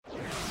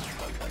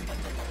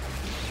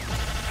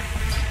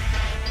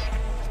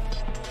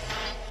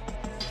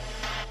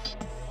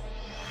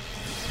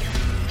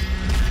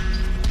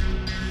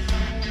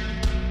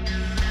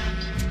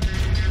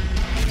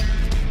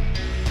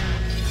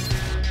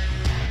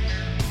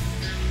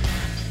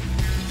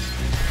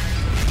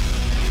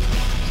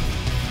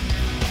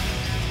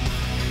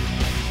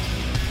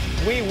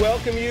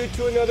welcome you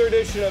to another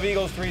edition of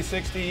Eagles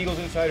 360. Eagles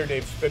Insider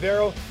Dave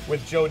Spadaro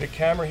with Joe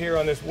DeCamera here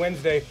on this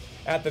Wednesday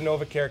at the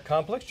NovaCare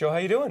Complex. Joe, how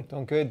you doing?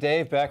 Doing good,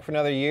 Dave. Back for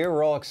another year.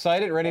 We're all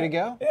excited, ready to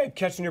go. Yeah,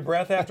 catching your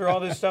breath after all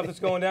this stuff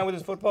that's going down with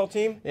this football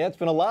team? Yeah, it's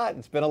been a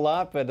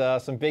lot. But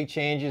some big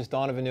changes,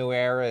 dawn of a new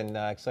era, and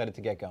excited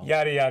to get going.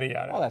 Yada, yada,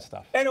 yada. All that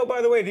stuff. And oh,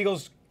 by the way, the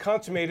Eagles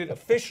consummated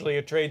officially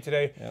a trade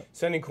today,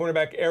 sending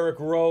cornerback Eric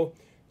Rowe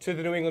to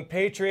the New England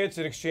Patriots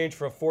in exchange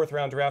for a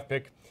fourth-round draft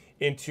pick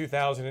in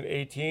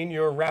 2018.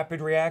 Your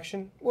rapid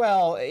reaction?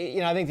 Well,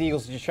 I think the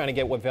Eagles are just trying to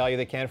get what value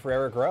they can for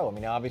Eric Rowe. I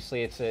mean,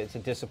 obviously it's a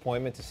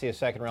disappointment to see a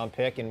second-round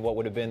pick in what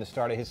would have been the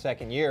start of his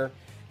second year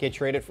get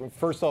traded for,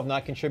 first off,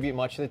 not contribute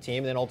much to the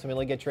team, and then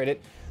ultimately get traded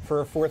for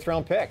a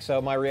fourth-round pick.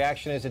 So my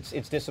reaction is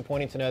it's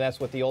disappointing to know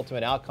that's what the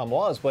ultimate outcome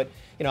was. But,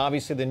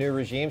 obviously the new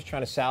regime's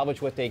trying to salvage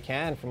what they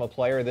can from a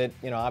player that,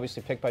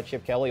 obviously picked by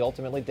Chip Kelly,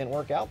 ultimately didn't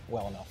work out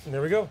well enough. And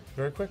there we go.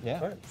 Very quick. Yeah.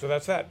 All right. So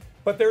that's that.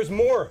 But there's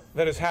more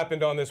that has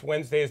happened on this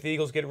Wednesday as the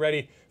Eagles get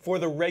ready for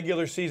the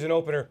regular season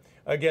opener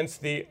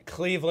against the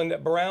Cleveland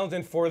Browns.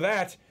 And for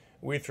that,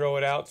 we throw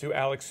it out to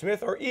Alex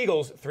Smith, our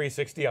Eagles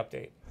 360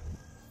 update.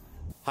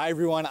 Hi,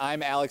 everyone.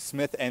 I'm Alex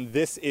Smith, and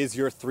this is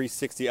your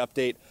 360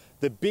 update.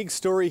 The big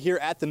story here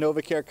at the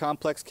NovaCare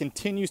Complex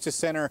continues to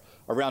center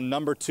around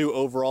number 2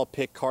 overall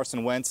pick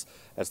Carson Wentz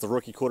as the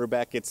rookie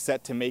quarterback gets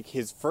set to make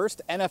his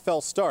first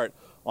NFL start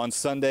on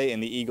Sunday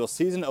in the Eagles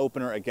season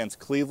opener against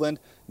Cleveland.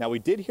 Now, we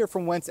did hear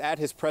from Wentz at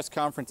his press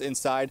conference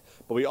inside,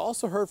 but we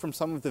also heard from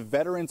some of the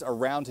veterans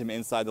around him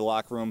inside the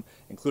locker room,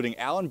 including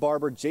Alan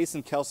Barber,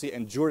 Jason Kelsey,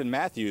 and Jordan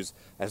Matthews,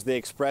 as they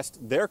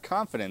expressed their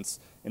confidence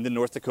in the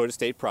North Dakota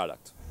State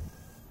product.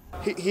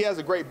 He has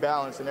a great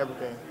balance in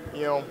everything.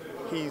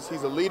 He's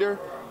a leader,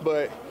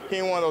 but he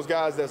ain't one of those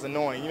guys that's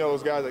annoying.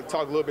 Those guys that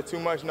talk a little bit too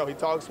much. No, he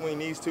talks when he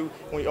needs to.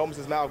 When he opens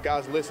his mouth,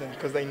 guys listen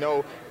because they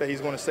know that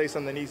he's going to say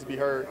something that needs to be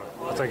heard.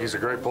 I think he's a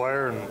great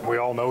player, and we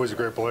all know he's a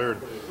great player.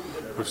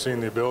 We've seen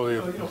the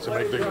ability to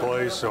make big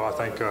plays, so I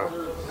think,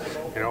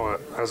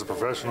 as a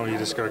professional, you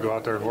just got to go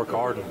out there and work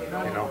hard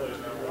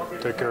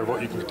and, take care of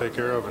what you can take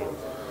care of, and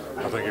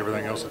I think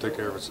everything else will take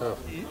care of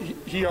itself.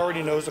 He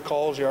already knows the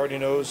calls. He already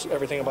knows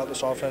everything about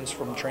this offense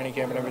from training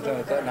camp and everything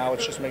like that. Now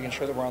it's just making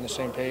sure that we're on the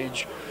same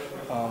page.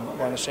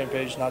 We're on the same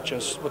page, not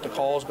just with the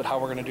calls, but how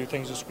we're going to do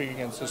things this week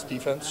against this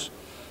defense,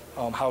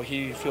 how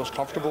he feels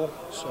comfortable.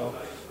 So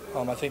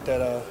I think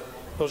that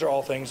those are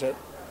all things that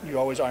you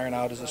always iron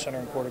out as a center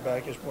and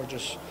quarterback. We're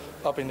just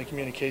upping the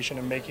communication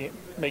and making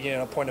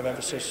it a point of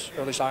emphasis,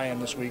 or at least I am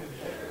this week,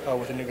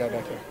 with a new guy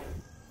back there.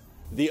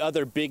 The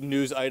other big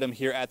news item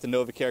here at the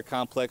NovaCare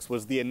Complex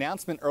was the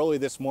announcement early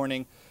this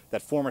morning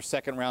that former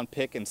second-round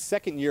pick and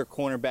second-year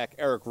cornerback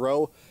Eric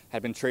Rowe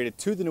had been traded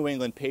to the New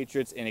England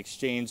Patriots in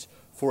exchange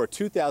for a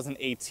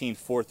 2018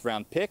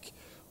 fourth-round pick.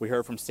 We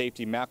heard from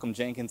safety Malcolm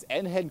Jenkins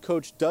and head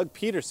coach Doug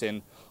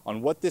Peterson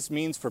on what this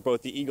means for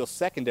both the Eagles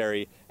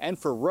secondary and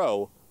for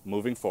Rowe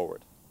moving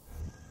forward.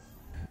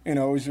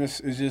 It's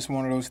just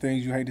one of those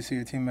things you hate to see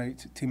a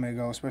teammate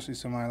go, especially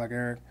somebody like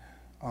Eric,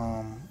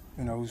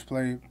 who's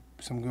played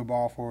some good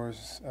ball for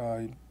us,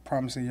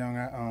 promising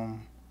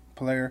young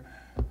player,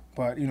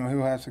 but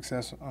he'll have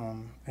success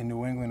in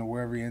New England or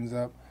wherever he ends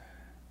up.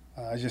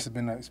 It's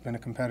been a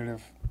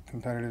competitive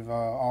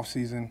off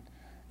season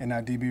in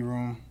that DB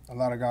room. A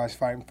lot of guys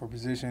fighting for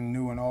position,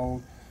 new and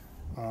old.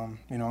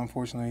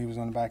 Unfortunately, he was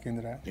on the back end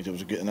of that. I think it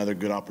was another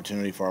good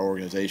opportunity for our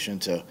organization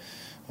to,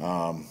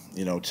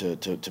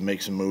 to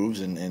make some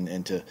moves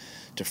and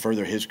to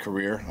further his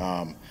career.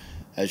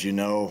 As you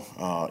know,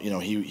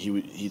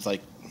 he's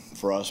like,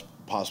 for us,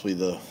 possibly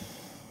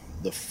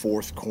the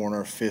fourth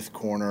corner, fifth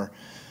corner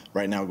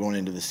right now going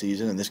into the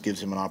season, and this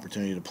gives him an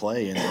opportunity to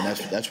play, and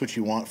that's what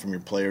you want from your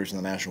players in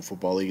the National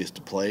Football League, is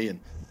to play. And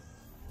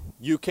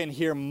you can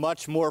hear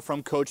much more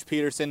from Coach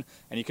Peterson,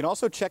 and you can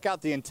also check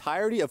out the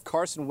entirety of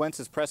Carson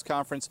Wentz's press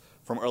conference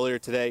from earlier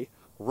today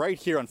right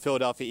here on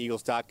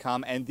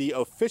PhiladelphiaEagles.com and the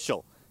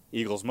official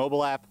Eagles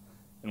mobile app.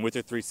 And with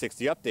your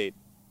 360 update,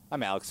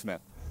 I'm Alex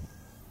Smith.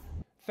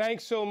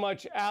 Thanks so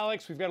much,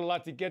 Alex. We've got a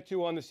lot to get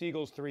to on this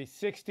Eagles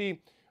 360.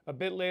 A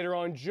bit later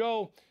on,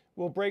 Joe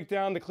will break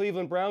down the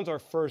Cleveland Browns, our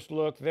first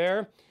look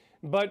there.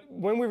 But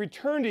when we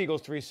return to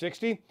Eagles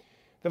 360,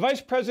 the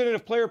Vice President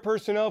of Player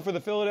Personnel for the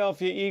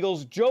Philadelphia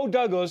Eagles, Joe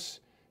Douglas,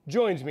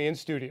 joins me in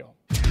studio.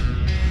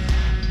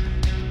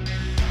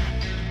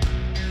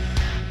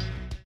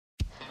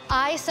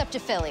 I sup to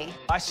Philly.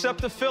 I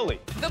sup to Philly.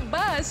 The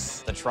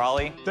bus. The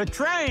trolley. The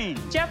train.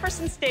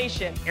 Jefferson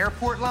Station.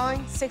 Airport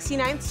line.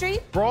 69th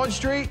Street. Broad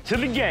Street. To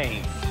the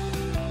game.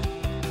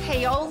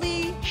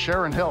 Paoli.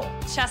 Sharon Hill.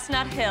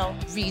 Chestnut Hill.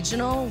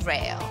 Regional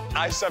Rail.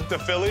 I sup to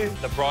Philly.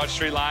 The Broad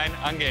Street line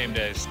on game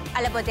days.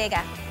 A la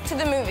bodega. To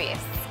the movies.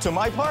 To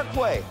my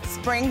Parkway.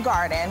 Spring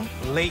Garden.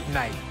 Late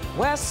night.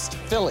 West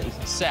Philly.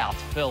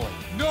 South Philly.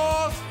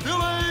 North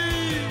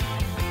Philly.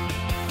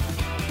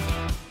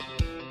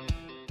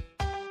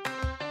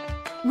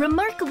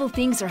 Remarkable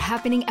things are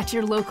happening at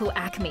your local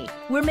Acme.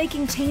 We're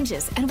making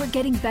changes and we're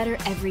getting better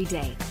every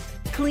day.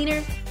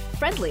 Cleaner,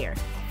 friendlier,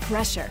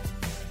 fresher.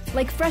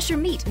 Like fresher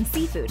meat and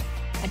seafood.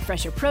 and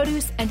fresher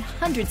produce and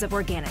hundreds of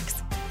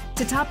organics.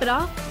 To top it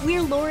off,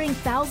 we're lowering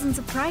thousands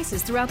of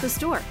prices throughout the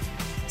store.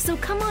 So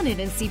come on in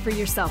and see for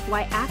yourself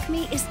why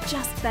Acme is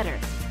just better.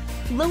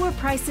 Lower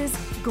prices,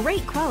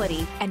 great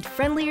quality, and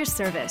friendlier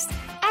service.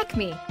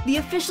 Acme, the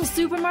official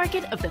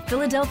supermarket of the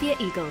Philadelphia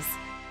Eagles.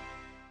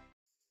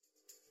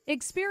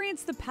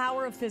 Experience the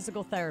power of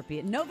physical therapy.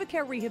 At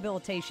NovaCare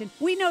Rehabilitation,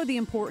 we know the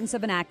importance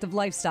of an active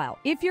lifestyle.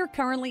 If you're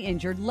currently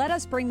injured, let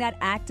us bring that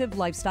active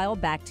lifestyle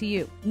back to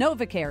you.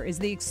 NovaCare is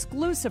the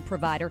exclusive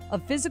provider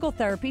of physical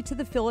therapy to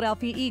the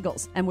Philadelphia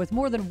Eagles. And with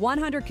more than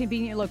 100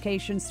 convenient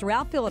locations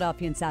throughout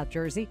Philadelphia and South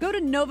Jersey, go to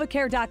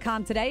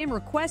NovaCare.com today and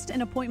request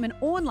an appointment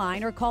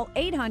online or call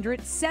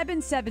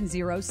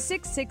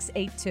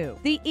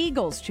 800-770-6682. The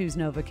Eagles choose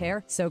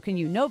NovaCare, so can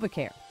you.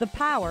 NovaCare, the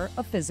power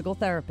of physical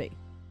therapy.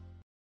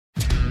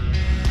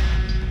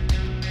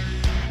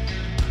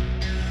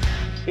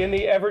 In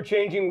the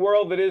ever-changing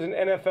world that is an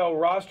NFL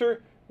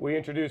roster, we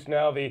introduce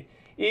now the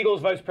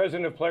Eagles Vice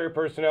President of Player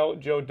Personnel,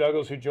 Joe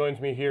Douglas, who joins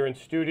me here in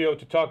studio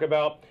to talk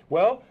about,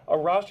 well, a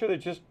roster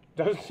that just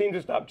doesn't seem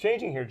to stop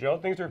changing here, Joe.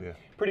 Things are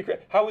pretty crazy.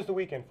 How was the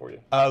weekend for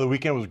you? The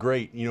weekend was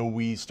great. You know,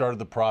 we started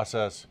the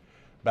process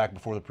back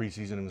before the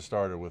preseason even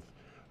started with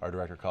our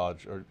Director of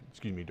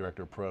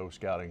Pro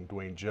Scouting,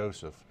 Dwayne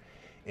Joseph,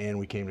 and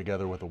we came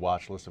together with a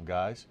watch list of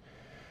guys.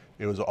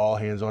 It was all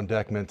hands on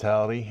deck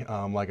mentality,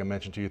 like I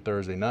mentioned to you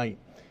Thursday night.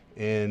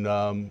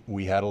 And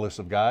we had a list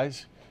of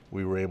guys.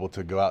 We were able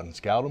to go out and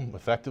scout them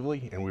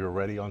effectively, and we were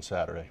ready on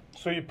Saturday.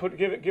 So you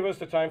give us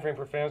the time frame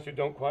for fans who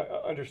don't quite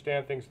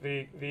understand things.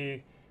 The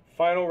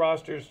final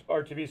rosters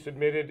are to be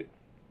submitted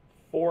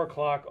 4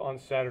 o'clock on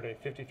Saturday,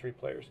 53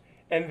 players.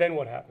 And then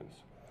what happens?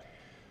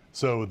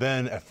 So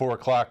then at 4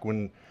 o'clock,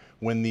 when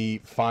the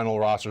final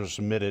rosters are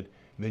submitted,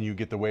 then you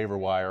get the waiver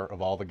wire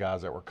of all the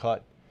guys that were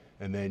cut,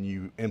 and then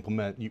you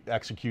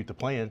execute the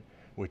plan,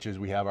 which is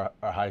we have our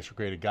highest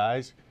graded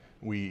guys.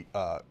 We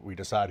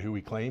decide who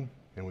we claim,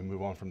 and we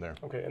move on from there.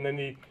 Okay, and then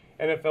the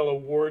NFL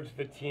awards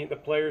the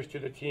players to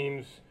the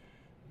teams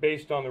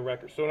based on the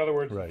record. So in other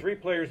words, Right. 3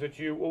 players that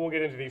we'll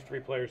get into these 3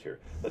 players here.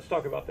 Let's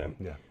talk about them.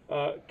 Yeah.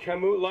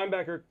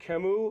 Linebacker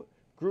Camus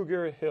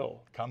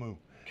Grugier-Hill. Camus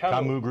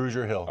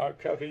Grugier-Hill.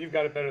 Okay, you've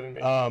got it better than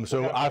me.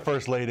 So I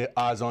first laid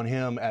eyes on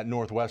him at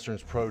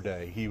Northwestern's Pro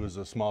Day. He was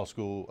a small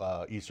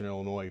school Eastern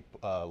Illinois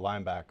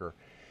linebacker.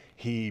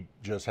 He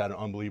just had an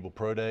unbelievable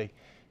Pro Day.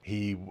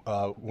 He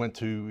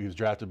was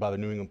drafted by the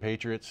New England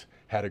Patriots,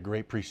 had a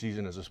great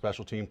preseason as a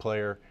special team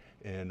player,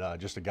 and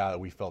just a guy that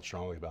we felt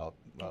strongly about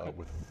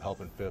with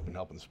helping FIP and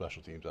helping the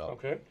special teams out.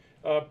 Okay.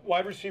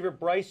 Wide receiver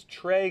Bryce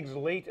Treggs,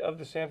 late of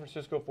the San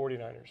Francisco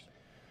 49ers.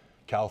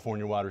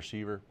 California wide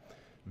receiver,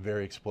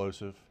 very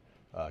explosive,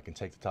 can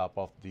take the top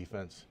off the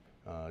defense,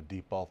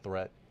 deep ball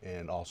threat,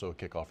 and also a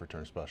kickoff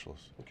return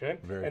specialist. Okay.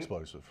 Very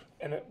explosive.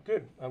 And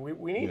good.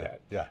 We need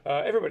that. Yeah.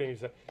 Everybody needs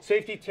that.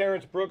 Safety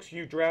Terrence Brooks,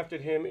 you drafted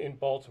him in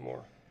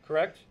Baltimore,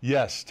 correct?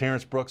 Yes.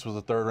 Terrence Brooks was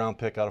a 3rd-round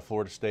pick out of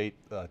Florida State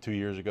 2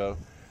 years ago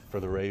for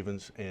the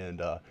Ravens,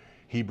 and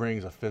he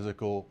brings a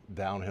physical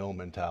downhill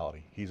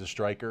mentality. He's a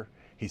striker.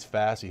 He's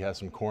fast. He has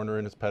some corner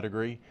in his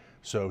pedigree,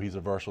 so he's a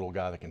versatile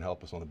guy that can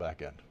help us on the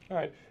back end. All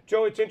right.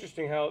 Joe, it's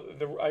interesting how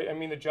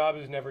the job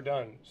is never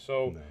done.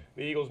 So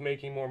the Eagles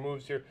making more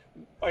moves here.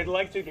 I'd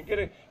like to get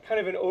a kind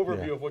of an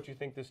overview of what you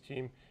think this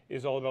team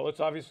is all about.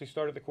 Let's obviously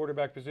start at the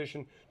quarterback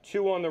position.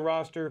 2 on the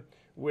roster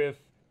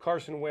with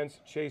Carson Wentz,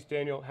 Chase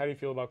Daniel. How do you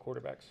feel about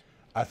quarterbacks?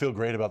 I feel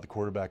great about the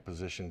quarterback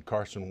position.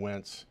 Carson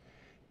Wentz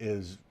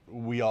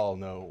we all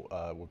know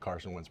what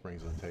Carson Wentz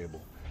brings to the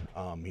table.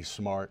 He's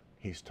smart,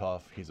 he's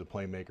tough, he's a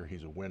playmaker,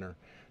 he's a winner.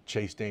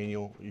 Chase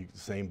Daniel,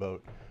 same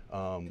boat.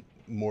 Come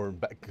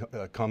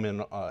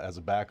in as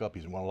a backup.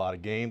 He's won a lot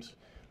of games.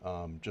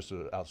 Just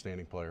an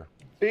outstanding player.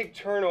 Big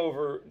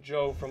turnover,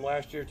 Joe, from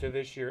last year to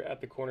this year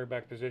at the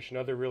cornerback position.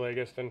 Other really, I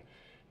guess, than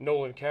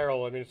Nolan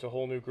Carroll. I mean, it's a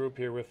whole new group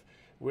here with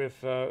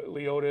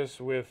Leotis,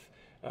 with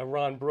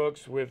Ron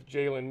Brooks, with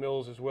Jalen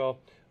Mills as well.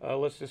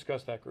 Let's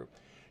discuss that group.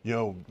 You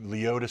know,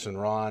 Leotis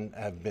and Ron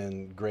have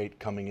been great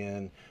coming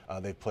in.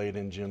 They've played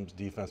in Jim's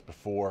defense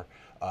before.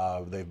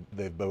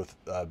 They've both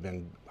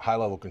been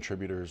high-level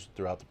contributors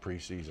throughout the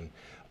preseason.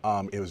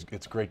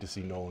 It's great to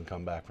see Nolan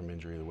come back from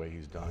injury the way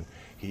he's done.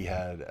 He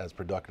had as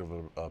productive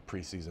a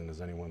preseason as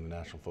anyone in the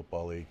National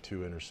Football League, 2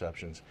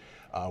 interceptions.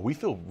 We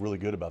feel really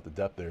good about the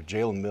depth there.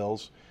 Jalen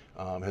Mills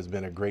has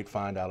been a great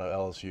find out of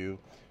LSU.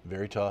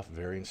 Very tough,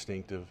 very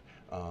instinctive.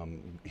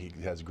 He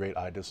has great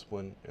eye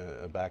discipline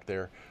back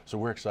there. So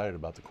we're excited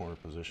about the corner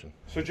position.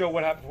 So, Joe,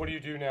 what happens? What do you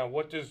do now?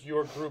 What does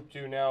your group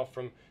do now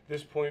from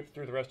this point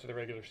through the rest of the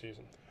regular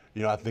season?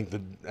 You know, I think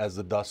that as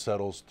the dust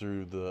settles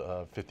through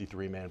the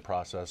 53-man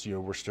process, you know,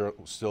 we're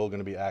still going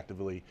to be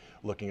actively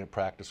looking at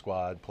practice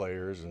squad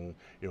players, and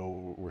you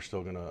know, we're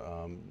still going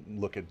to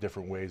look at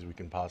different ways we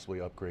can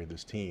possibly upgrade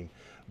this team.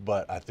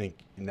 But I think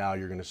now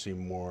you're going to see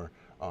more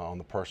on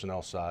the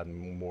personnel side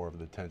and more of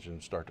the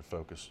attention start to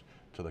focus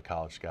to the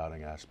college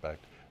scouting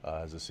aspect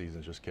as the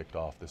season just kicked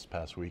off this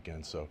past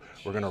weekend. So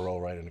we're going to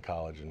roll right into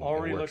college, and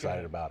we're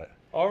excited about it.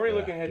 Already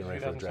looking ahead to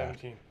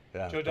 2017.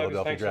 Yeah, Joe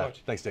Douglas, thanks draft. so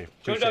much. Thanks, Dave.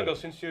 Joe Appreciate Douglas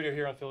it. in studio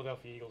here on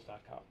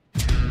PhiladelphiaEagles.com.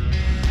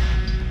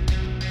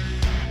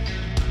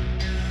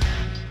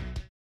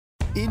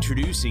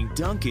 Introducing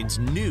Dunkin's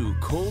new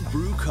cold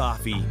brew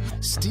coffee,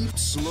 steeped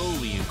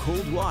slowly in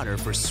cold water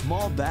for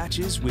small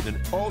batches with an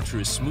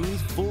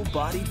ultra-smooth,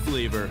 full-bodied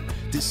flavor.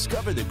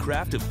 Discover the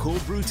craft of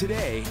cold brew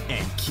today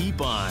and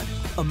keep on.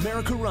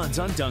 America runs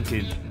on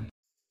Dunkin'.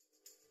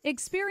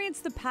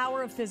 Experience the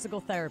power of physical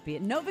therapy.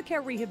 At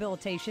NovaCare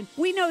Rehabilitation,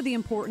 we know the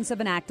importance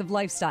of an active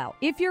lifestyle.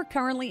 If you're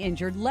currently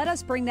injured, let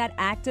us bring that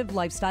active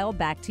lifestyle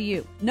back to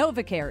you.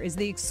 NovaCare is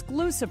the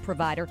exclusive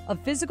provider of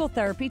physical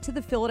therapy to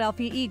the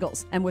Philadelphia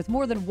Eagles. And with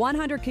more than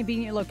 100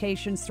 convenient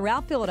locations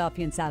throughout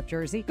Philadelphia and South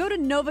Jersey, go to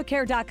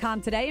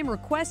NovaCare.com today and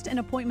request an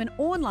appointment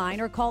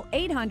online or call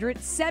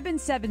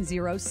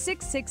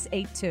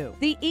 800-770-6682.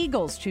 The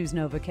Eagles choose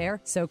NovaCare,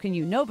 so can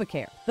you.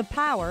 NovaCare, the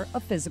power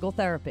of physical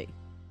therapy.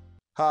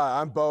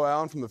 Hi, I'm Bo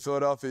Allen from the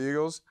Philadelphia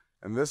Eagles,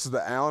 and this is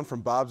the Allen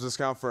from Bob's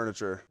Discount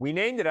Furniture. We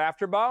named it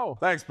after Bo.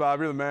 Thanks, Bob.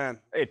 You're the man.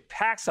 It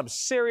packs some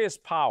serious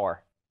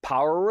power.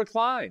 Power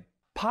recline,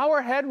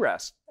 power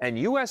headrest, and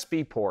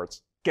USB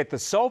ports. Get the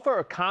sofa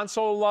or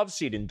console love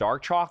seat in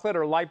dark chocolate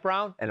or light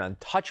brown, an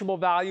untouchable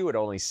value at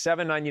only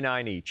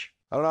 $7.99 each.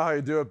 I don't know how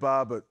you do it,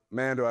 Bob, but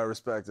man, do I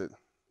respect it.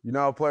 You know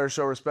how players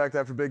show respect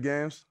after big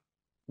games?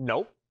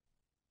 Nope.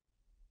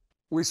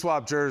 We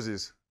swap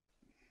jerseys.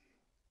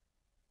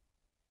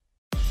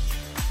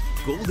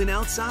 Golden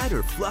outside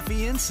or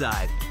fluffy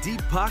inside,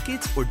 deep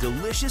pockets or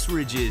delicious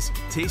ridges,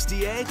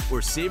 tasty egg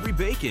or savory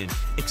bacon.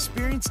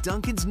 Experience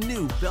Dunkin's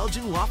new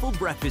Belgian waffle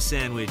breakfast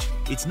sandwich.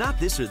 It's not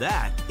this or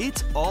that,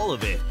 it's all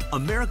of it.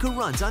 America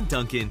runs on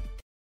Dunkin'.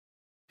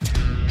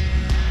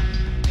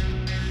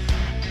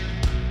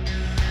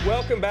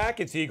 Welcome back.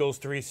 It's Eagles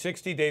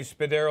 360. Dave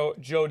Spadaro,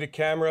 Joe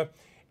DeCamara.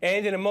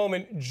 And in a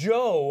moment,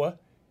 Joe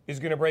is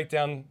going to break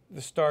down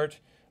the start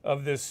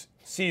of this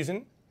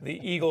season, the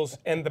Eagles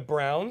and the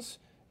Browns.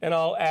 And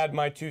I'll add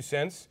my 2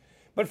 cents.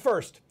 But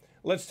first,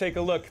 let's take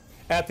a look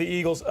at the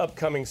Eagles'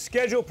 upcoming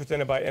schedule,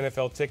 presented by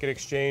NFL Ticket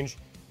Exchange,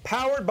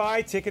 powered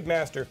by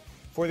Ticketmaster.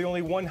 For the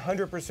only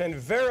 100%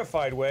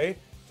 verified way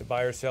to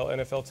buy or sell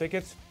NFL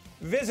tickets,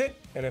 visit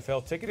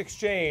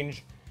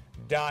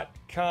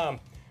NFLTicketExchange.com.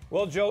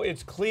 Well, Joe,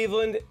 it's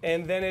Cleveland,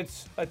 and then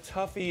it's a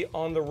toughie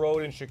on the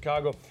road in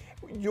Chicago.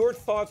 Your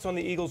thoughts on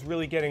the Eagles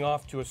really getting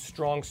off to a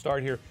strong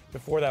start here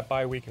before that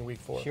bye week in Week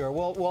 4? Sure.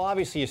 Well,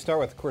 obviously you start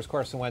with, of course,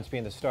 Carson Wentz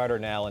being the starter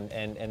now,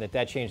 and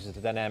that changes the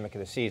dynamic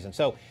of the season.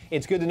 So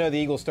it's good to know the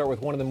Eagles start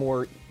with one of the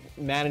more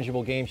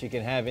manageable games you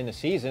can have in the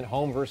season,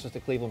 home versus the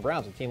Cleveland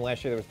Browns, a team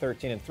last year that was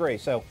 13-3.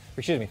 So,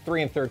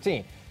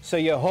 3-13. So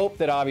you hope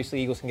that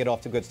obviously Eagles can get off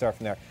to a good start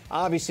from there.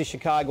 Obviously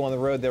Chicago on the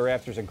road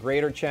thereafter is a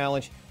greater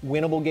challenge.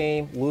 Winnable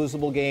game,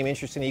 losable game.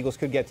 Interesting, Eagles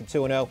could get to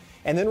 2-0.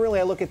 And then really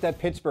I look at that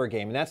Pittsburgh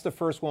game, and that's the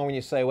first one when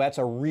you say, well, that's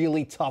a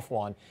really tough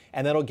one.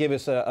 And that'll give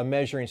us a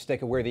measuring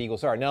stick of where the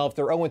Eagles are. Now, if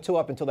they're 0-2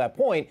 up until that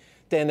point,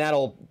 then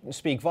that'll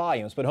speak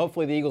volumes. But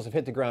hopefully the Eagles have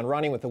hit the ground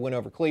running with the win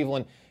over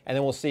Cleveland. And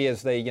then we'll see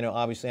as they,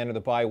 obviously enter the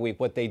bye week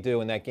what they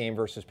do in that game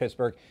versus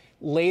Pittsburgh.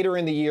 Later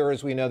in the year,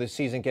 as we know, the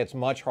season gets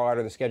much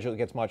harder. The schedule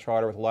gets much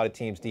harder with a lot of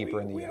teams deeper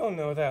in the year. We don't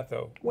know that,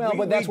 though. Well,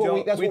 but that's what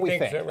we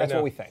think. That's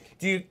what we think.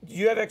 Do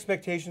you have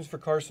expectations for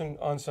Carson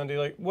on Sunday?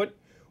 Like, what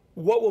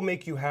will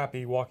make you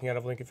happy walking out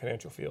of Lincoln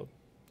Financial Field?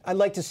 I'd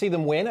like to see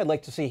them win. I'd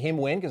like to see him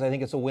win because I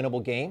think it's a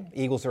winnable game.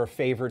 Eagles are a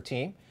favored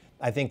team.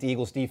 I think the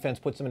Eagles defense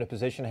puts them in a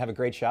position to have a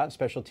great shot and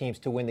special teams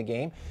to win the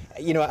game.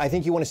 I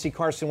think you want to see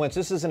Carson Wentz.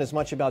 This isn't as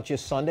much about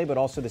just Sunday, but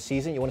also the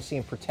season. You want to see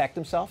him protect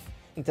himself.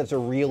 I think that's a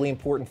really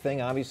important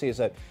thing, obviously,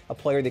 as a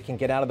player that can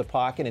get out of the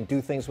pocket and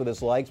do things with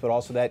his legs, but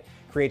also that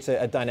creates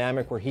a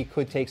dynamic where he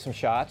could take some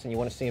shots, and you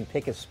want to see him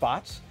pick his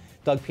spots.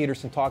 Doug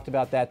Peterson talked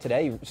about that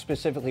today. He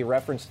specifically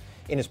referenced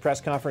in his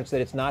press conference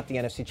that it's not the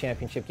NFC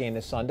Championship game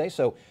this Sunday.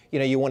 So,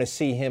 you want to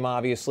see him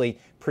obviously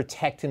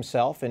protect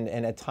himself and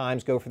at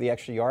times go for the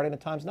extra yard and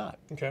at times not.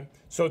 Okay.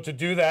 So to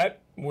do that,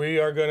 we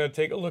are going to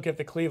take a look at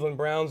the Cleveland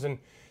Browns and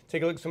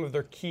take a look at some of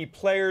their key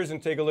players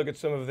and take a look at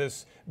some of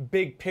this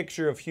big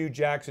picture of Hugh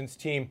Jackson's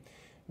team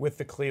with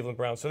the Cleveland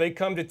Browns. So they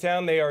come to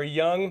town. They are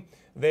young,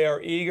 they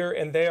are eager,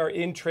 and they are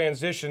in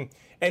transition.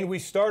 And we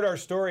start our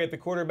story at the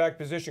quarterback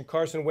position,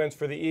 Carson Wentz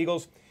for the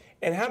Eagles.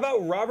 And how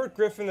about Robert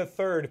Griffin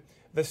III,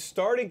 the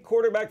starting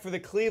quarterback for the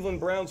Cleveland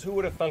Browns? Who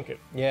would have thunk it?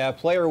 Yeah, a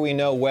player we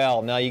know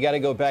well. Now, you got to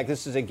go back.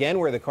 This is, again,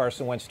 where the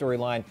Carson Wentz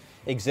storyline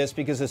exists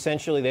because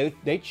essentially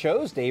they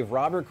chose, Dave,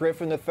 Robert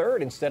Griffin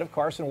III instead of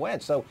Carson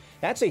Wentz. So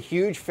that's a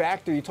huge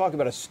factor. You talk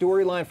about a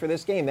storyline for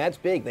this game. That's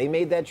big. They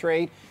made that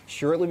trade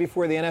shortly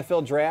before the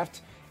NFL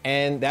draft,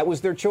 and that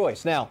was their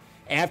choice. Now,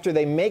 after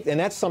they make, and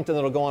that's something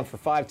that'll go on for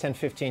 5, 10,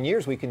 15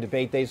 years. We can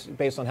debate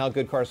based on how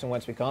good Carson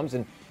Wentz becomes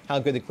and how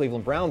good the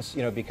Cleveland Browns,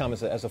 become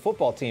as a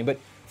football team. But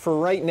For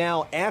right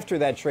now, after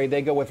that trade,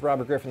 they go with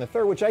Robert Griffin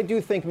III, which I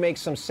do think makes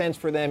some sense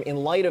for them in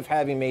light of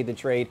having made the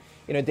trade.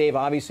 You know, Dave,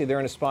 obviously they're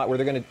in a spot where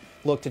they're going to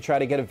look to try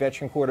to get a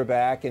veteran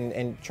quarterback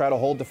and try to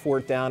hold the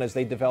fort down as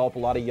they develop a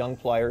lot of young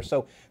players.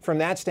 So from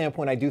that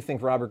standpoint, I do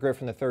think Robert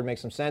Griffin III makes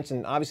some sense.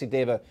 And obviously,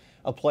 Dave, a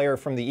player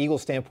from the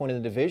Eagles standpoint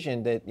in the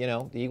division that, you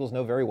know, the Eagles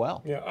know very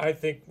well. Yeah, I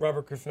think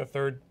Robert Griffin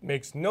III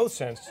makes no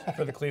sense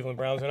for the Cleveland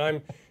Browns, and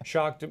I'm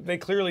shocked. They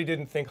clearly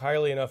didn't think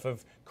highly enough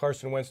of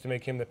Carson Wentz to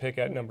make him the pick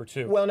at number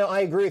 2. Well, no,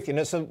 I agree with you.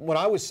 No, so what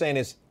I was saying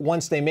is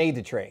once they made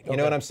the trade, you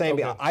know what I'm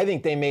saying? Okay. I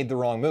think they made the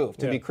wrong move,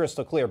 to be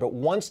crystal clear. But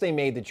once they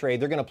made the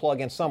trade, they're going to plug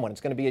in someone. It's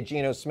going to be a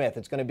Geno Smith.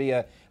 It's going to be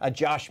a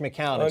Josh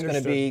McCown. It's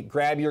going to be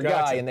grab your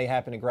guy, and they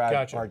happen to grab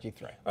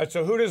RG3. All right,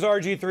 so who does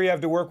RG3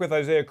 have to work with?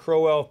 Isaiah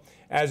Crowell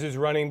as his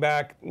running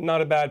back.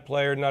 Not a bad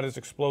player, not as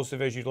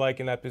explosive as you'd like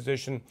in that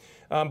position.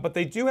 But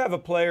they do have a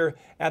player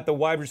at the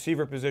wide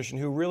receiver position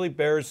who really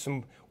bears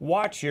some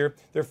watch here.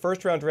 Their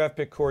first-round draft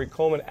pick, Corey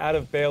Coleman, out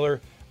of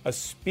Baylor, a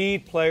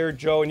speed player,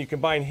 Joe, and you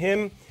combine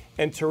him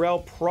and Terrell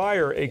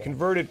Pryor, a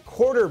converted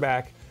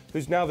quarterback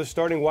who's now the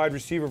starting wide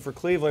receiver for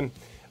Cleveland,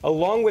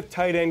 along with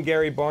tight end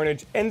Gary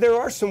Barnidge. And there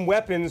are some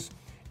weapons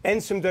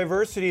and some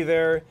diversity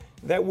there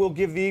that will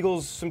give the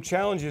Eagles some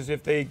challenges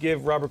if they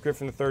give Robert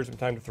Griffin III some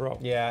time to throw.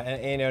 Yeah,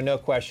 and you know, no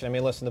question. I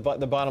mean, listen,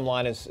 the bottom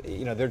line is,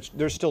 you know,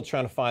 they're still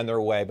trying to find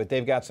their way, but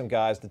they've got some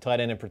guys, the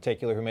tight end in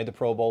particular, who made the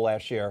Pro Bowl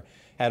last year,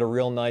 had a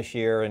real nice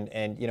year,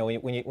 and you know,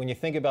 when you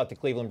think about the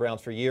Cleveland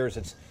Browns for years,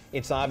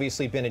 it's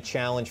obviously been a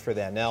challenge for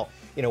them. Now,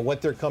 you know,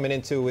 what they're coming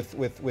into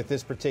with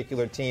this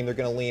particular team, they're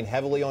going to lean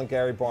heavily on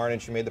Gary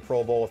Barnidge, who made the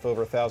Pro Bowl with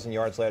over 1,000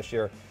 yards last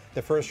year.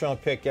 The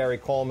first-round pick, Gary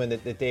Coleman,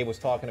 that Dave was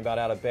talking about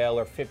out of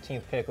Baylor,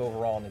 15th pick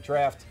overall in the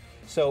draft.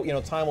 So, you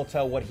know, time will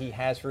tell what he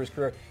has for his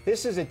career.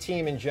 This is a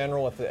team in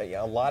general with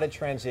a lot of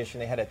transition.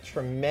 They had a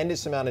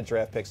tremendous amount of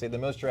draft picks. They had the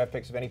most draft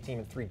picks of any team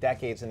in 3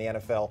 decades in the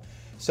NFL.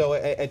 So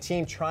a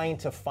team trying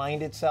to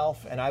find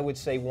itself, and I would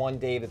say one,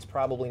 Dave, it's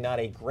probably not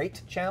a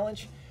great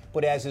challenge.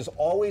 But as is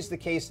always the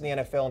case in the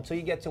NFL, until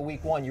you get to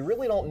week 1, you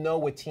really don't know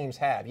what teams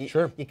have. You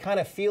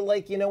kind of feel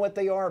like you know what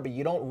they are, but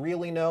you don't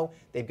really know.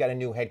 They've got a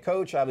new head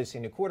coach, obviously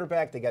a new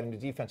quarterback. They got a new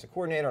defensive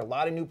coordinator, a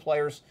lot of new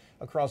players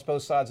across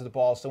both sides of the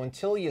ball. So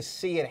until you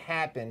see it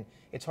happen,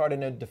 it's hard to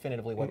know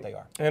definitively what they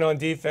are. And on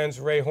defense,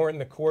 Ray Horton,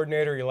 the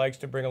coordinator, he likes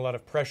to bring a lot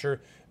of pressure.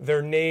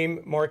 Their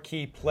name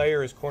marquee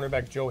player is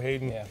cornerback Joe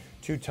Hayden,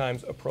 2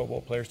 times a Pro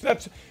Bowl player. So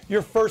that's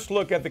your first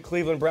look at the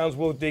Cleveland Browns.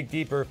 We'll dig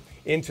deeper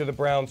into the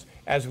Browns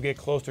as we get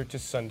closer to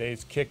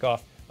Sunday's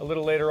kickoff. A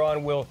little later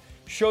on, we'll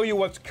show you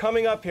what's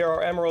coming up here.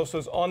 Our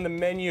Amorosos on the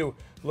menu.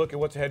 Look at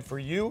what's ahead for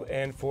you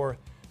and for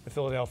the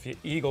Philadelphia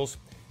Eagles.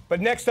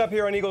 But next up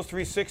here on Eagles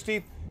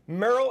 360,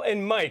 Merrill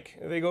and Mike.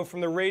 They go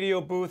from the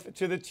radio booth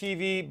to the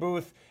TV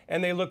booth,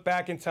 and they look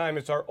back in time.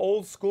 It's our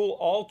old school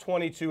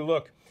all-22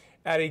 look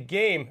at a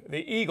game,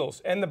 the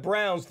Eagles and the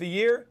Browns, the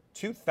year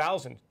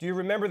 2000. Do you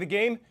remember the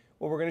game?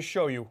 Well, we're going to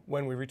show you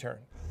when we return.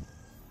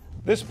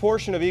 This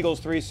portion of Eagles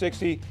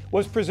 360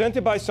 was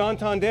presented by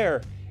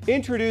Santander,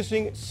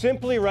 introducing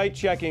Simply Right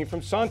Checking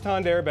from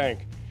Santander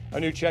Bank, a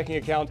new checking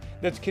account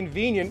that's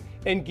convenient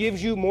and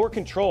gives you more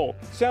control.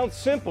 Sounds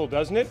simple,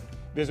 doesn't it?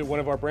 Visit one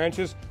of our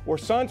branches or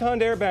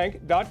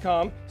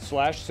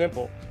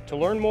santanderbank.com/simple to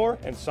learn more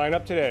and sign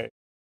up today.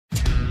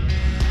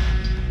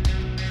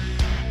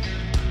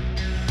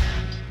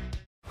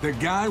 The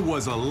guy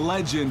was a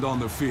legend on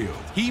the field.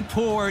 He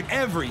poured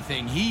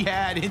everything he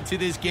had into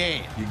this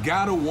game. You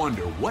gotta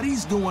wonder what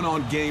he's doing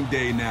on game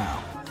day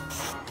now.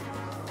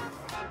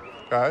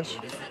 Guys,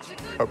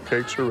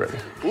 cupcakes are ready.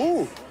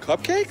 Ooh,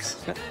 cupcakes?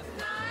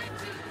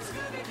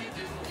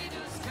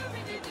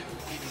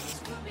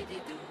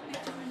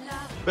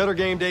 Better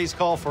game days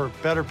call for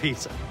better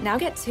pizza. Now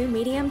get 2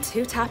 medium,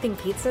 2-topping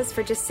pizzas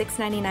for just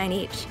 $6.99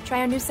 each. Try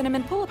our new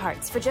cinnamon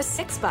pull-aparts for just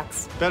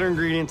 $6. Better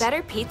ingredients.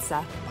 Better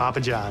pizza.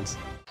 Papa John's.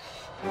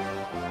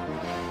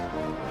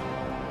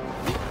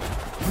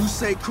 You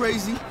say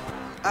crazy,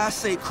 I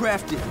say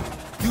crafted.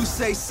 You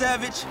say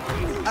savage,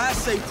 I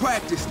say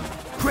practiced.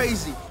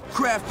 Crazy,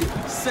 crafted,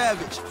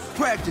 savage,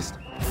 practiced.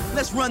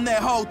 Let's run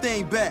that whole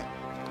thing back.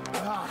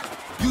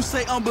 You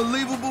say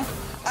unbelievable,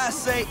 I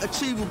say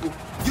achievable.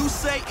 You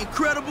say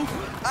incredible,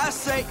 I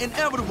say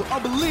inevitable.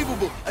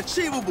 Unbelievable,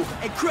 achievable,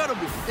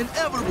 incredible,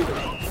 inevitable.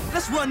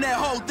 Let's run that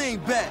whole thing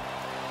back.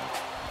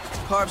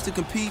 Carbs to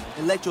compete,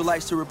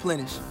 electrolytes to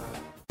replenish.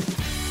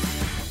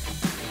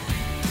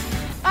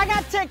 I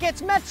got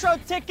tickets, Metro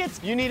tickets.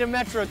 You need a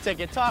Metro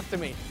ticket. Talk to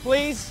me,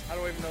 please. How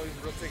do I even know these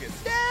are real tickets?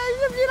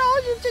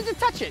 You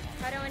just touch it.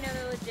 How do I know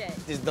they're legit?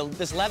 Is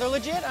this leather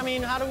legit? I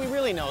mean, how do we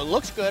really know? It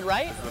looks good,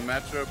 right? Is the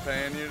Metro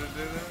paying you to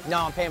do that?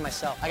 No, I'm paying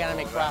myself. I gotta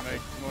make profit. That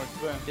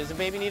makes more sense. Does the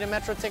baby need a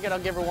Metro ticket? I'll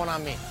give her one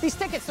on me. These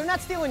tickets, they're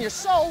not stealing your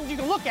soul. You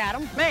can look at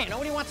them. Man,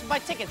 nobody wants to buy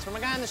tickets from a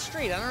guy on the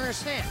street. I don't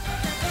understand.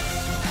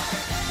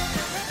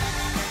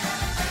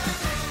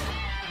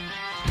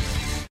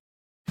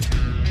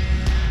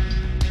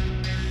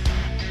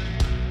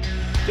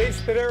 Dave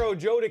Spadaro,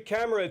 Joe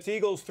DeCamara. It's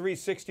Eagles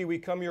 360. We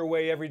come your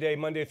way every day,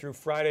 Monday through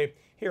Friday,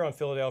 here on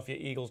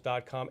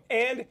PhiladelphiaEagles.com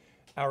and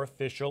our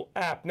official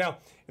app. Now,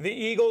 the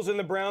Eagles and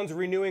the Browns are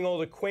renewing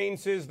old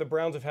acquaintances. The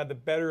Browns have had the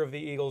better of the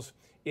Eagles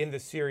in the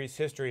series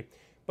history.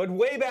 But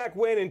way back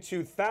when in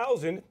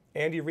 2000,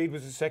 Andy Reid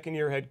was his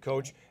second-year head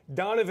coach,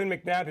 Donovan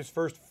McNabb his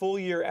first full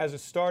year as a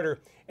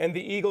starter, and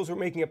the Eagles were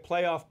making a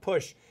playoff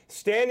push.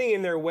 Standing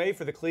in their way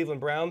for the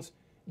Cleveland Browns,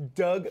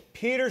 Doug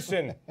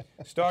Peterson,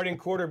 starting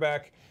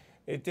quarterback.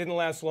 It didn't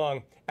last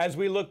long. As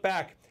we look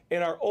back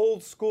in our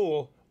old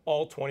school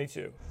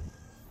All-22.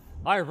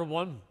 Hi,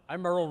 everyone.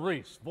 I'm Merrill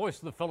Reese, voice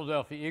of the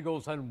Philadelphia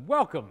Eagles, and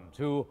welcome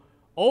to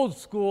Old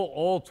School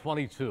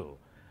All-22,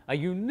 a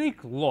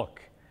unique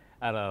look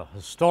at a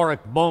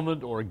historic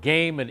moment or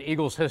game in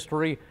Eagles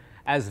history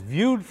as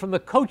viewed from the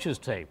coach's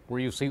tape,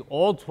 where you see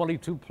all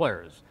 22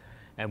 players.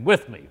 And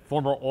with me,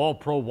 former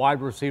All-Pro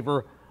wide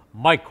receiver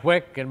Mike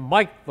Quick. And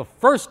Mike, the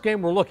first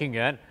game we're looking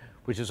at,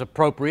 which is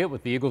appropriate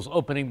with the Eagles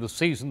opening the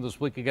season this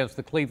week against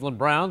the Cleveland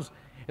Browns,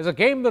 is a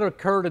game that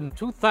occurred in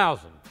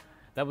 2000.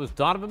 That was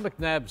Donovan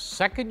McNabb's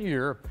second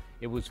year.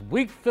 It was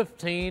Week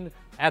 15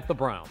 at the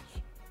Browns.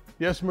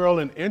 Yes, Merrill,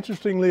 and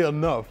interestingly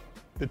enough,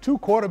 the two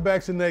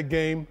quarterbacks in that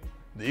game,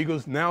 the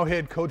Eagles' now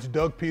head coach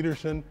Doug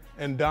Peterson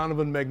and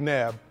Donovan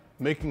McNabb,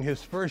 making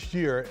his first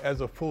year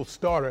as a full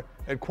starter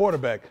at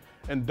quarterback.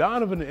 And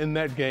Donovan in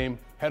that game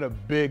had a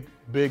big,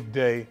 big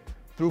day,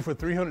 threw for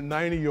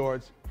 390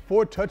 yards,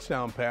 4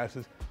 touchdown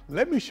passes.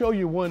 Let me show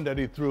you one that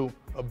he threw,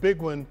 a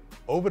big one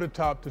over the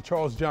top to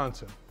Charles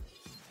Johnson.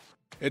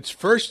 It's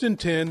 1st and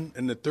 10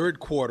 in the third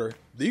quarter.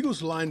 The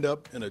Eagles lined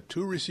up in a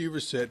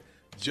 2-receiver set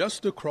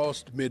just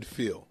across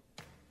midfield.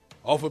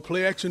 Off a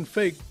play-action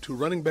fake to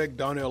running back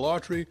Donnell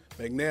Autry,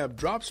 McNabb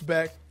drops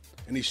back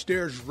and he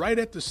stares right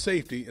at the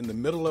safety in the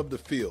middle of the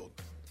field.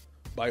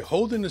 By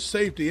holding the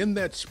safety in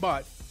that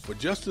spot for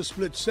just a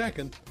split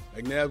second,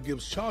 McNabb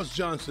gives Charles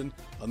Johnson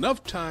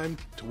enough time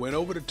to win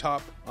over the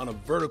top on a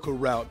vertical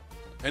route,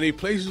 and he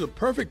places a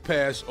perfect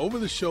pass over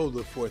the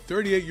shoulder for a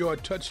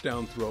 38-yard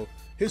touchdown throw,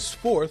 his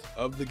 4th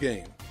of the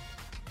game.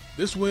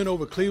 This win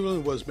over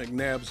Cleveland was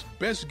McNabb's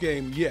best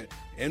game yet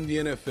in the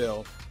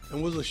NFL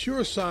and was a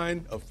sure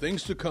sign of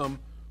things to come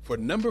for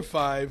number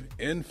 5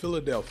 in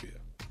Philadelphia.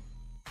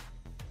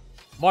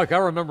 Mike, I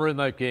remember in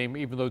that game,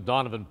 even though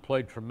Donovan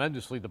played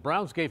tremendously, the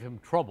Browns gave him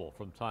trouble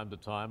from time to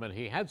time, and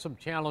he had some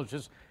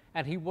challenges,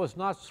 and he was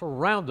not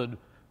surrounded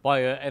by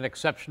an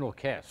exceptional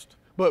cast.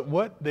 But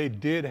what they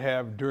did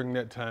have during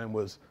that time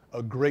was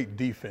a great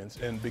defense,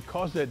 and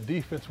because that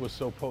defense was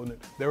so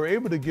potent, they were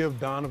able to give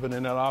Donovan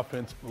and that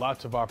offense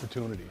lots of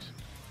opportunities.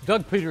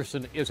 Doug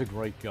Peterson is a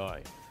great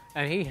guy,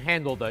 and he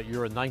handled that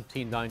year in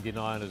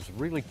 1999 as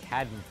really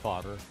cannon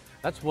fodder.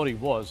 That's what he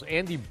was.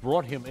 Andy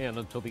brought him in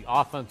until the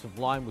offensive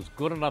line was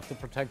good enough to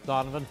protect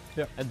Donovan,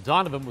 and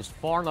Donovan was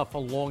far enough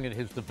along in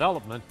his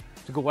development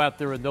to go out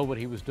there and know what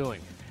he was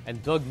doing.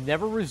 And Doug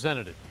never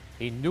resented it.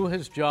 He knew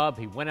his job.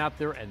 He went out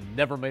there and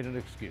never made an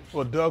excuse.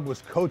 Well, Doug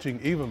was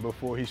coaching even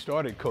before he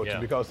started coaching,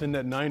 because in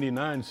that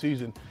 99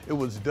 season, it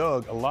was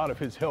Doug, a lot of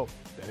his help,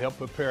 that helped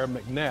prepare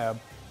McNabb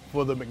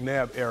for the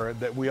McNabb era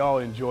that we all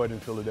enjoyed in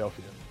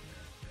Philadelphia.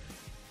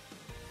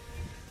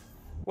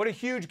 What a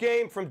huge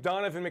game from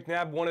Donovan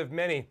McNabb, one of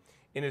many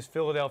in his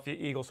Philadelphia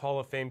Eagles Hall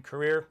of Fame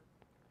career.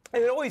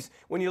 And it always,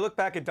 when you look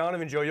back at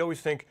Donovan, Joe, you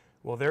always think,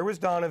 well, there was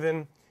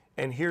Donovan,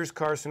 and here's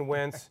Carson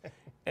Wentz.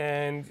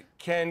 And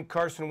can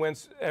Carson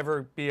Wentz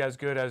ever be as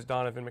good as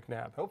Donovan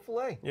McNabb?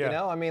 Hopefully. Yeah. You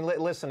know, I mean,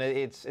 listen,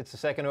 it's the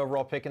second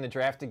overall pick in the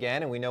draft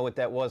again, and we know what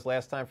that was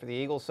last time for the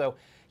Eagles. So,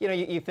 you know,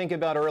 you think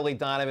about early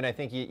Donovan, I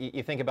think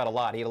you think about a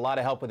lot. He had a lot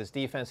of help with his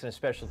defense and his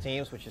special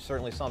teams, which is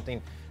certainly something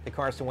that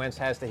Carson Wentz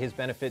has to his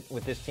benefit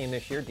with this team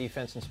this year,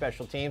 defense and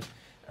special teams.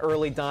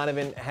 Early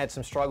Donovan had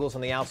some struggles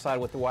on the outside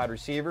with the wide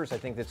receivers. I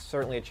think that's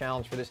certainly a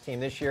challenge for this team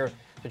this year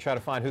to try to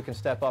find who can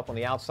step up on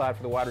the outside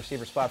for the wide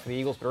receiver spot for the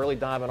Eagles. But early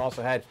Donovan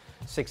also had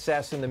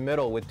success in the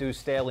middle with Deuce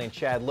Staley and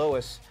Chad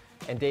Lewis.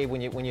 And Dave,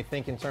 when you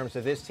think in terms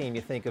of this team,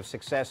 you think of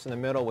success in the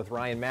middle with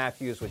Ryan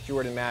Matthews, with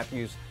Jordan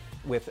Matthews,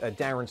 with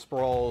Darren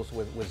Sproles,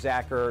 with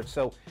Zach Ertz.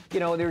 So, you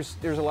know, there's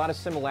a lot of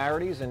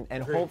similarities,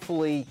 and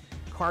hopefully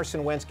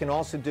Carson Wentz can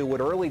also do what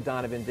early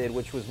Donovan did,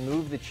 which was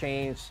move the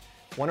chains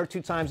 1 or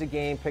 2 times a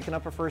game, picking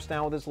up a first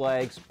down with his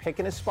legs,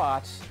 picking his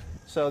spots.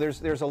 So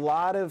there's a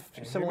lot of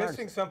similarities. You're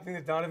missing something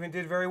that Donovan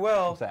did very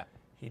well. What's that?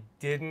 He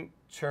didn't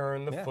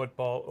turn the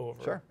football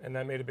over. Sure. And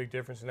that made a big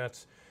difference, and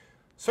that's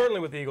certainly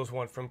what the Eagles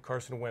want from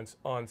Carson Wentz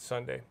on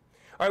Sunday.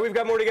 All right, we've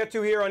got more to get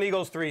to here on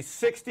Eagles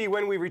 360.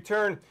 When we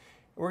return,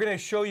 we're going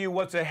to show you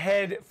what's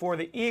ahead for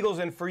the Eagles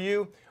and for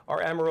you,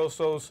 our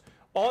Amorosos.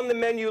 On the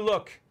menu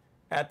look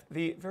at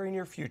the very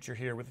near future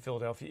here with the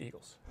Philadelphia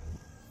Eagles.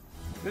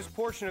 This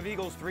portion of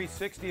Eagles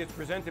 360 is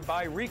presented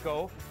by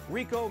Ricoh.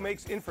 Ricoh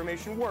makes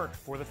information work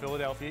for the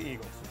Philadelphia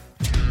Eagles.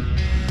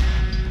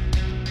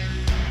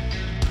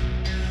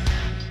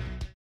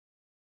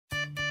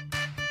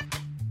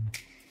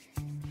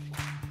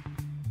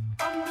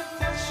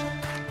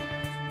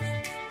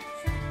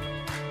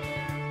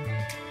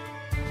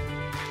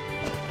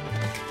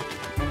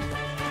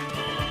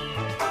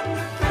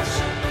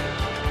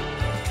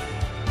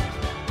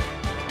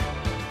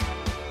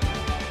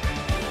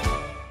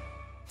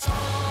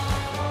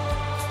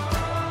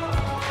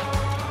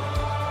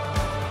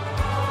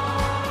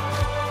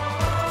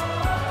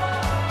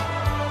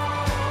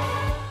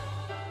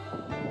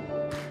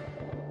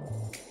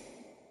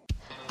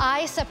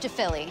 I SEPTA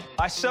Philly.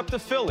 I SEPTA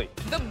Philly.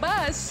 The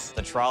bus.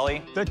 The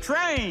trolley. The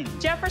train.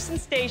 Jefferson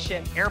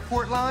Station.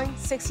 Airport line.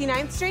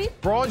 69th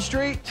Street. Broad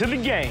Street. To the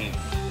game.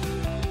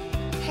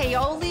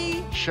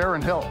 Paoli.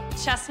 Sharon Hill.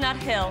 Chestnut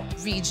Hill.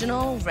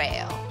 Regional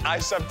Rail. I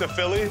SEPTA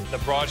Philly, the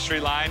Broad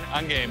Street line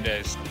on game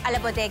days. A la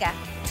Bodega.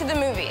 To the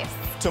movies.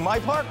 To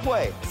my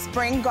Parkway.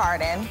 Spring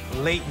Garden.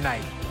 Late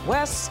night.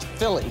 West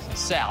Philly.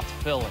 South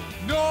Philly.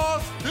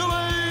 North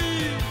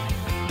Philly!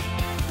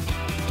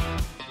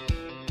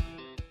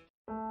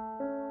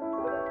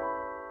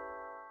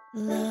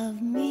 Love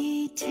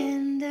me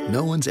tender.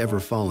 No one's ever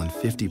fallen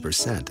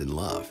 50% in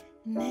love.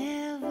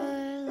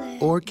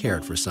 Or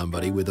cared for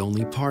somebody with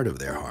only part of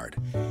their heart.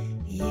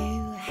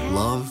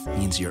 Love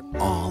means you're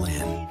all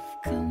in.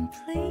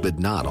 But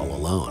not all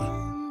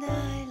alone.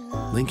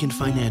 Lincoln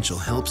Financial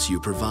helps you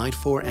provide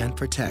for and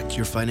protect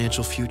your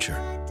financial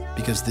future.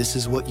 Because this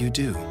is what you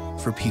do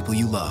for people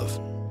you love.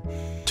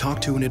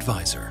 Talk to an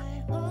advisor.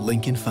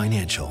 Lincoln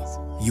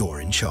Financial. You're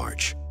in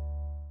charge.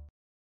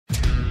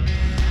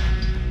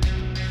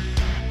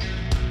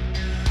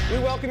 We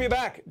welcome you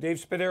back.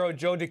 Dave Spadaro,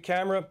 Joe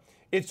DeCamara.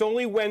 It's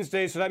only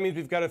Wednesday, so that means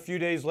we've got a few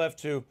days left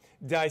to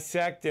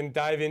dissect and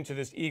dive into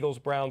this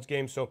Eagles-Browns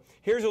game. So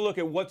here's a look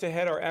at what's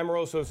ahead. Our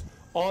Amorosos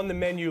on the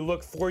menu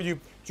look for you.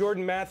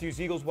 Jordan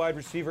Matthews, Eagles wide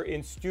receiver,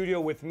 in studio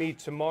with me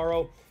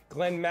tomorrow.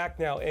 Glenn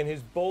Macnow and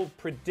his bold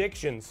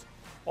predictions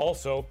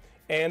also.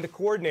 And the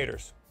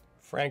coordinators,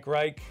 Frank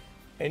Reich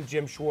and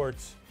Jim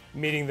Schwartz,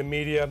 meeting the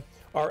media.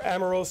 Our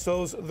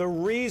Amorosos, the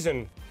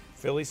reason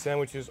Philly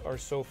sandwiches are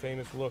so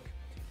famous. Look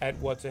at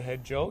what's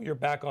ahead, Joe. You're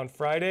back on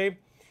Friday.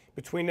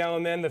 Between now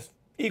and then, the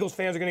Eagles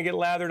fans are going to get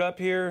lathered up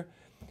here.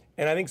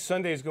 And I think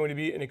Sunday is going to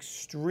be an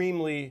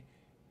extremely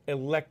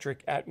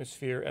electric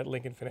atmosphere at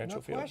Lincoln Financial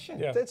Field. No question.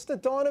 Yeah. It's the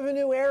dawn of a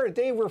new era.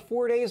 Dave, we're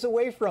 4 days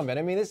away from it.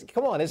 I mean,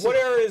 come on. What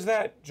era is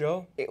that,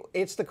 Joe?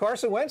 It's the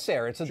Carson Wentz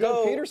era. It's the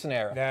Doug Peterson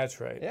era.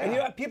 That's right. Yeah. And you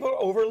know, people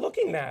are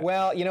overlooking that.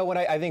 Well, you know what?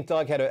 I think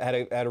Doug had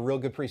a real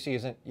good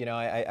preseason. You know,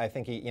 I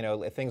think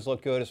things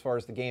look good as far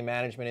as the game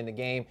management in the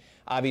game.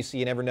 Obviously,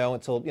 you never know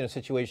until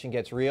situation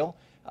gets real.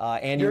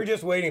 And you're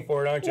just waiting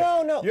for it, aren't you?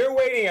 No. You're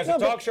waiting as a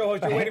talk show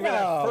host. You're waiting for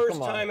that first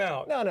time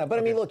out. No. But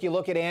I mean, look, you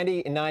look at Andy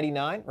in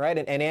 '99, right?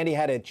 And Andy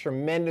had a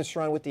tremendous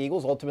run with the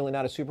Eagles. Ultimately,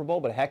 not a Super Bowl,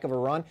 but a heck of a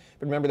run.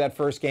 But remember that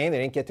first game? They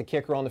didn't get the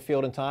kicker on the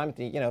field in time,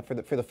 for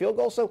the field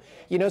goal. So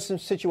some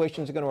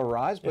situations are going to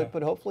arise,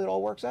 but hopefully it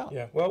all works out.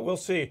 Yeah. Well, we'll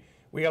see.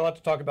 We got a lot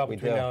to talk about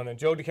between now and then.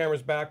 Joe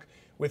DeCamara's back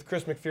with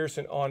Chris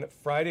McPherson on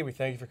Friday. We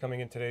thank you for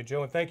coming in today,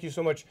 Joe, and thank you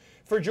so much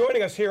for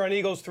joining us here on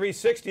Eagles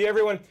 360.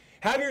 Everyone,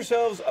 have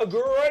yourselves a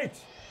great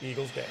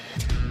Eagles day.